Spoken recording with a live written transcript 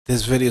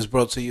This video is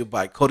brought to you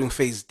by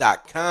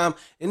CodingPhase.com,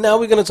 and now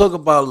we're going to talk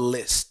about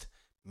list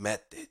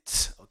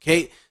methods.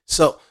 Okay,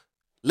 so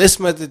list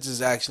methods is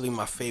actually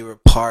my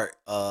favorite part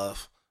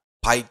of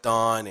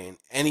Python and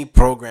any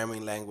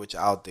programming language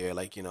out there.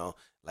 Like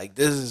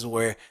this is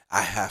where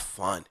I have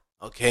fun.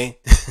 Okay,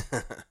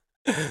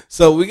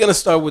 so we're gonna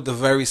start with the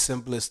very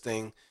simplest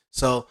thing.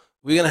 So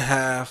we're gonna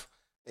have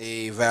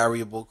a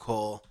variable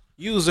called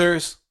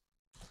users,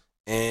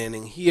 and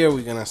in here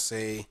we're gonna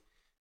say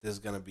there's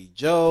gonna be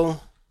Joe,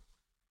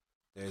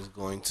 there's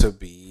going to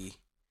be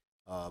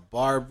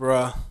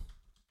Barbara,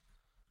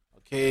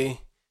 okay,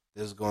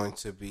 there's going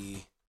to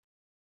be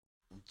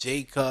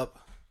Jacob,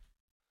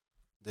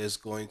 there's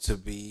going to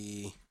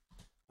be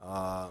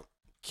uh,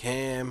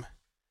 Cam,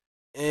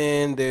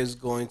 and there's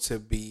going to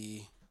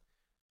be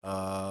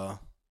uh,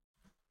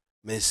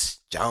 Miss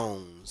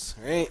Jones,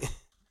 right?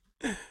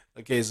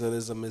 Okay, so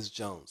there's a Miss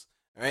Jones,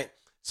 all right?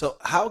 So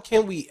how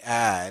can we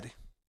add,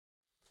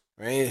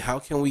 right? How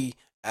can we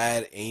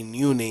add a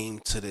new name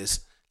to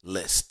this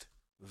list?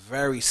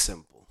 Very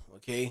simple,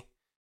 okay?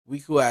 We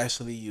could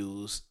actually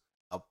use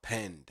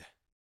append,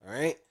 all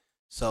right?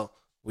 So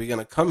we're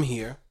gonna come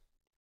here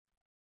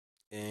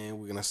and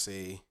we're gonna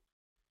say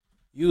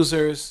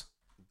users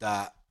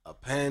dot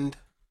append,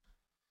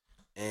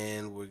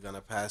 and we're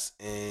gonna pass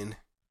in,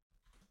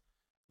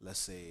 let's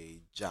say,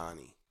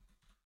 Johnny,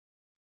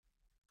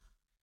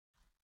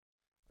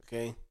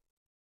 okay?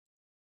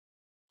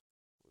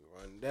 We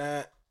run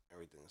that,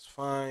 everything's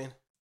fine.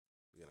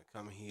 We're gonna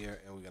come here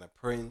and we're gonna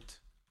print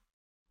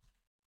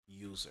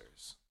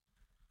users.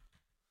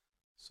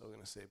 So we're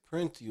gonna say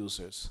print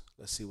users.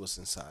 Let's see what's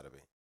inside of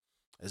it.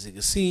 As you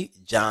can see,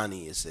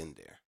 Johnny is in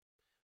there.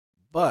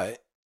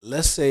 But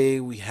let's say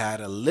we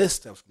had a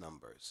list of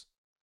numbers,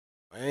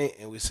 right?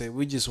 And we say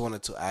we just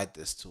wanted to add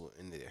this to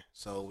in there.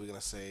 So we're gonna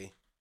say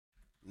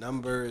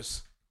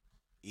numbers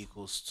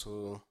equals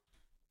to,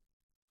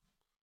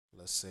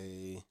 let's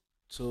say,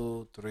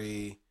 2,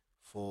 3,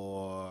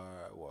 4,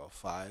 well,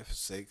 5,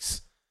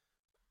 6,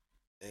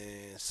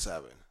 and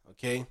 7.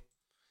 Okay.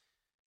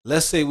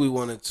 Let's say we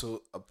wanted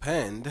to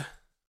append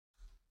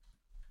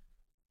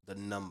the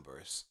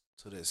numbers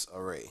to this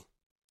array.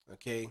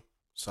 Okay.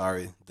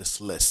 Sorry,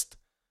 this list.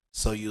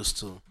 So used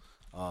to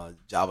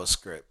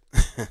JavaScript.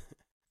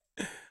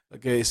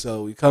 Okay,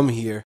 so we come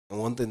here, and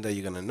one thing that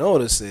you're gonna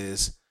notice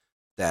is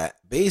that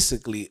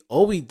basically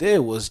all we did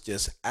was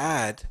just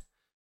add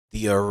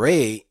the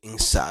array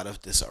inside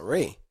of this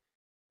array.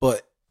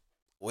 But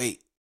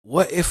wait,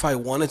 what if I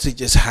wanted to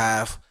just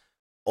have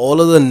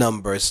all of the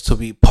numbers to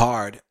be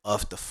part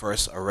of the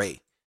first array,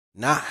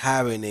 not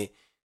having it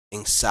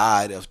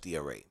inside of the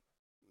array?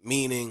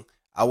 Meaning,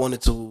 I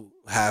wanted to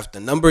have the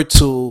number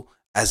 2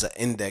 as an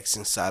index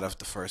inside of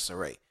the first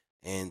array,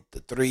 and the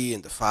 3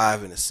 and the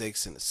 5 and the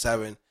 6 and the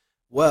 7.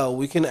 Well,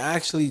 we can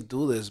actually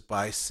do this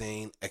by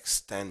saying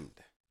extend.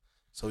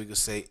 So we could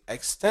say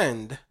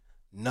extend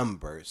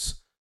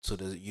numbers to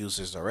the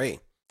user's array.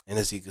 And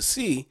as you can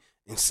see,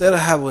 instead of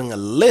having a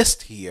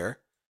list here,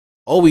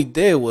 all we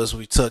did was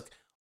we took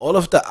all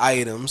of the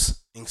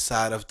items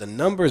inside of the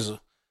numbers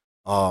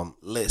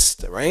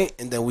list, right?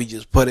 And then we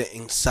just put it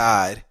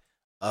inside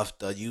of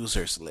the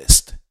users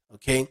list.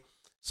 Okay,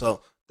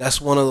 so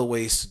that's one of the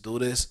ways to do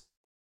this.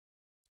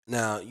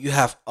 Now you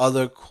have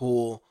other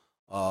cool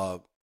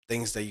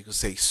things that you could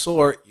say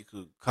sort. You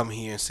could come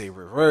here and say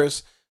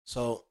reverse.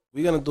 So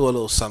we're gonna do a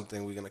little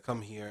something. We're gonna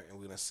come here and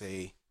we're gonna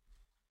say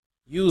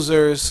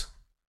users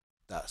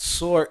dot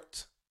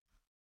sort.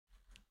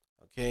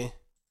 Okay,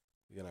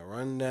 we're gonna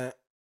run that,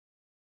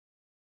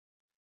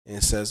 and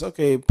it says,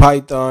 okay,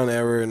 Python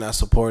error not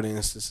supporting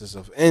instances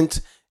of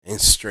int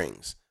and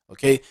strings.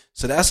 Okay,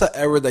 so that's an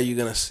error that you're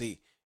gonna see.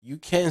 You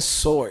can't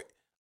sort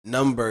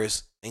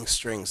numbers and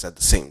strings at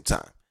the same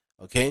time.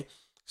 Okay,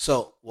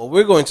 so what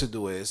we're going to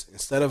do is,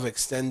 instead of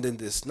extending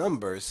these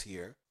numbers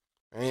here,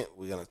 right,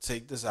 we're gonna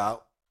take this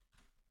out,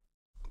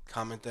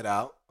 comment it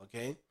out,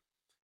 okay,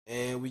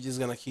 and we're just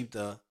gonna keep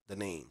the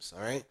names.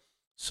 All right,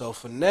 so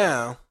for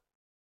now,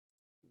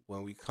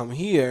 when we come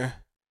here,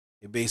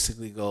 it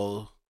basically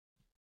goes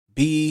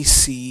B,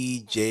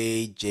 C,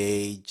 J,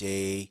 J,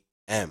 J,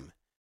 M.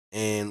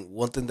 And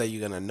one thing that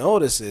you're going to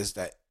notice is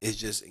that it's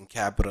just in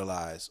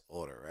capitalized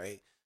order, right?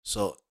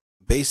 So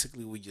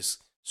basically, we just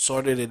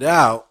sorted it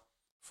out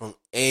from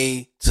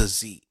A to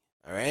Z,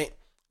 all right?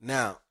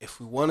 Now, if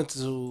we wanted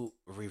to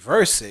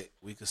reverse it,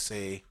 we could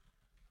say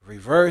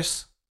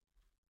reverse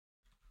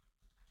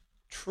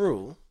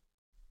true.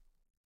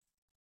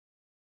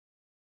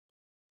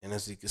 And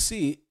as you can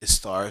see, it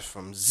starts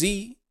from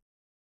Z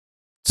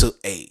to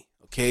A.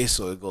 Okay,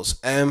 so it goes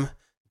M,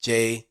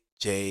 J,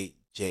 J,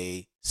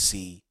 J,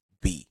 C,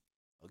 B.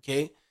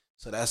 Okay,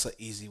 so that's an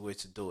easy way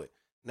to do it.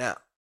 Now,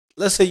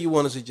 let's say you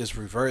wanted to just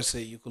reverse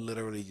it. You could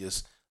literally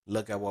just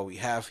look at what we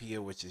have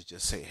here, which is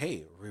just say,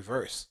 hey,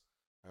 reverse.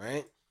 All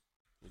right,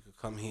 you could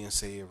come here and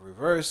say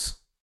reverse.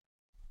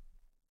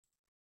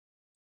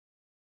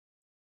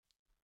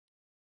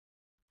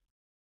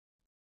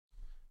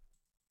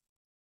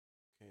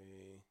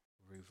 Okay,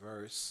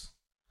 reverse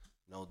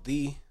no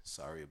D,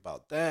 sorry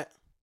about that.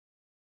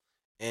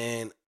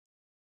 And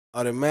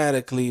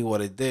automatically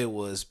what it did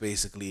was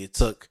basically it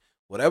took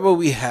whatever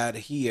we had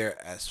here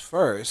as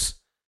first,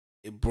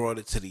 it brought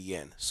it to the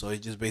end. So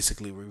it just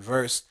basically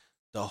reversed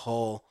the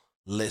whole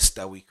list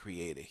that we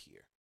created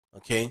here.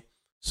 Okay,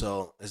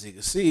 so as you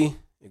can see,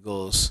 it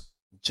goes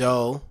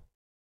Joe,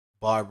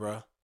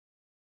 Barbara,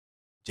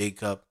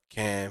 Jacob,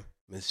 Cam,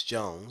 Miss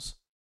Jones.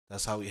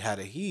 That's how we had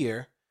it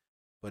here.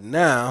 But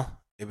now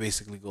it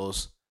basically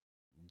goes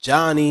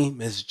Johnny,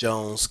 Miss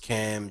Jones,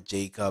 Cam,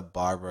 Jacob,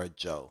 Barbara,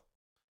 Joe.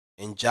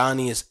 And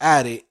Johnny is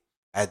added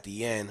at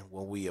the end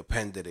when we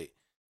appended it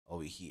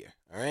over here.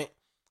 All right.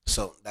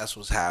 So that's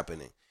what's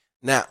happening.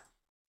 Now,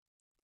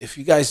 if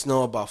you guys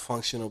know about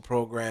functional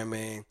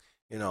programming,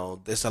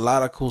 there's a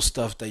lot of cool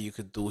stuff that you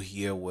could do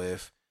here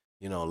with,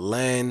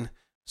 len.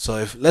 So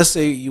if let's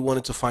say you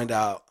wanted to find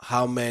out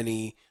how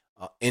many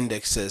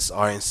indexes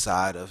are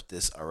inside of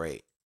this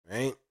array,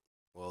 right?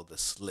 Well,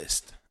 this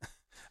list.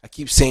 I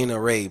keep saying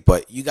array,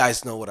 but you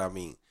guys know what I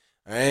mean.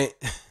 All right.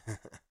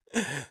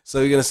 So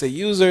we're going to say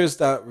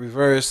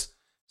users.reverse.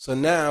 So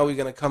now we're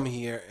going to come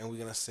here and we're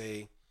going to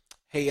say,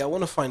 hey, I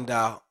want to find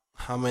out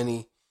how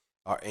many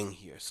are in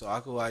here. So I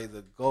could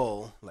either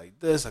go like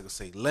this. I could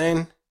say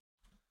len.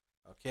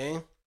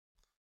 Okay.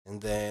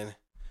 And then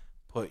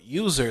put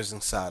users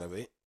inside of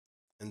it.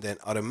 And then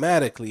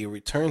automatically it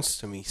returns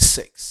to me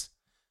 6.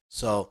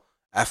 So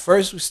at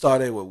first we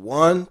started with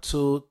 1,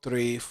 2,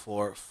 3,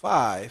 4,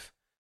 5.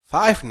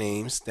 5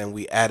 names. Then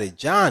we added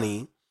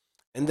Johnny.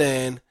 And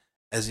then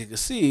as you can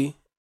see,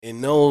 it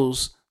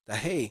knows that,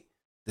 hey,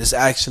 there's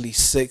actually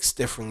 6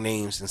 different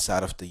names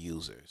inside of the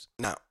users.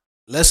 Now,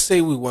 let's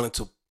say we wanted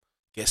to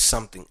get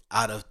something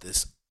out of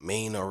this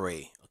main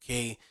array.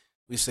 Okay.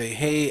 We say,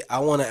 hey, I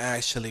want to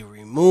actually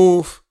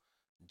remove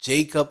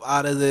Jacob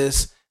out of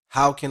this.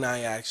 How can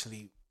I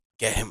actually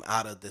get him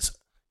out of this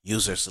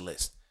users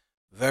list?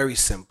 Very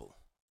simple.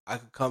 I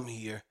could come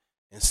here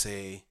and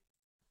say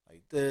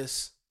like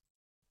this,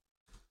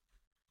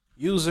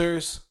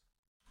 users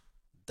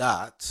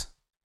dot,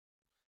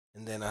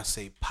 and then I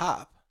say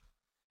pop,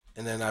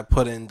 and then I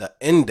put in the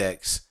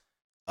index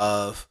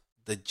of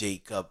the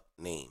Jacob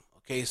name.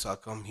 Okay, so I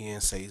come here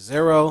and say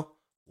 0,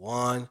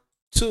 1,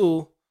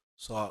 2.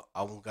 So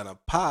I'm gonna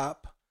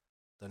pop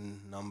the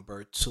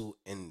number 2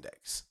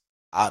 index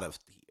out of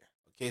here.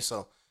 Okay,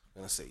 so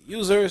I'm gonna say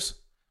users,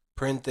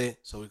 print it,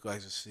 so we can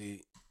actually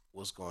see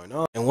what's going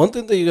on. And one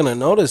thing that you're gonna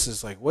notice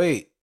is like,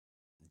 wait,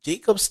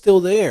 Jacob's still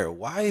there.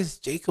 Why is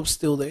Jacob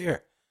still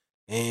there?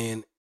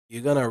 And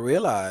you're gonna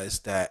realize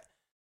that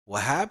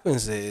what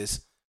happens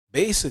is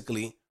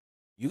basically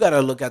you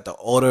gotta look at the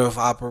order of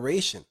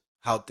operation,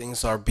 how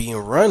things are being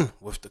run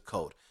with the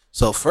code.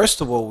 So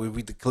first of all,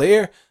 we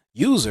declare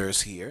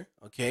users here,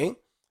 okay?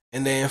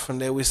 And then from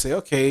there we say,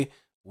 okay,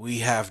 we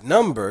have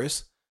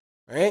numbers,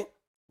 right?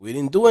 We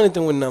didn't do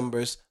anything with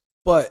numbers,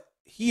 but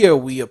here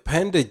we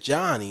appended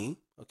Johnny,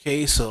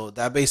 okay? So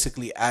that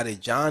basically added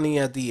Johnny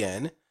at the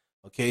end,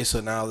 okay? So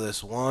now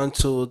there's 1,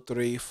 2,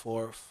 3,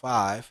 4,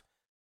 5,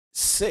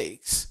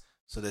 6.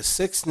 So there's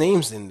 6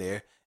 names in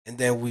there, and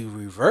then we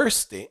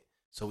reversed it.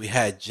 So we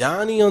had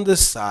Johnny on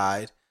this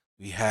side,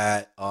 we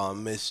had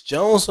Miss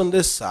Jones on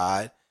this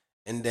side,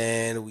 and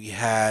then we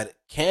had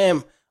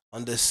Cam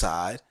on this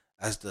side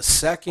as the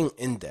second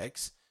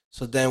index.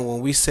 So then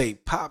when we say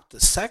pop the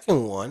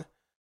second one,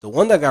 the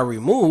one that got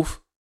removed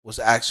was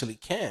actually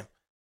Cam.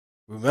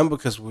 Remember,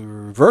 because we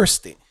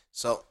reversed it.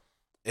 So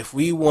if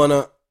we want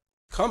to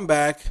come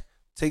back,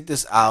 take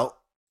this out,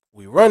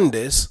 we run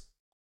this,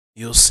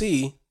 you'll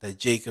see that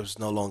Jacob's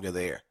no longer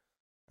there.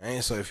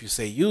 Right? So if you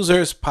say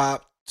users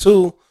pop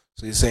 2,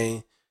 so you're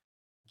saying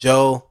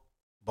Joe,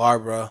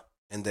 Barbara,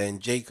 and then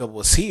Jacob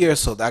was here,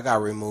 so that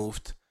got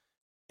removed.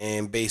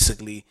 And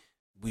basically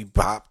we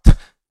popped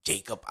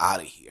Jacob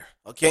out of here.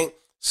 Okay,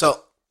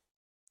 so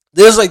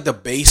there's like the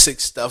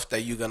basic stuff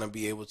that you're gonna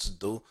be able to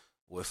do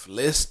with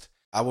list.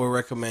 I would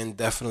recommend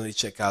definitely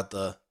check out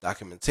the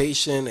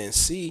documentation and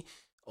see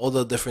all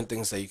the different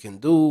things that you can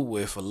do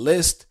with a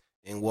list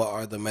and what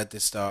are the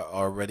methods that are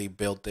already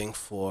built in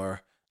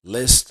for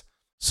list.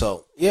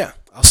 So yeah,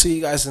 I'll see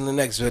you guys in the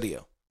next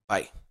video.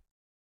 Bye.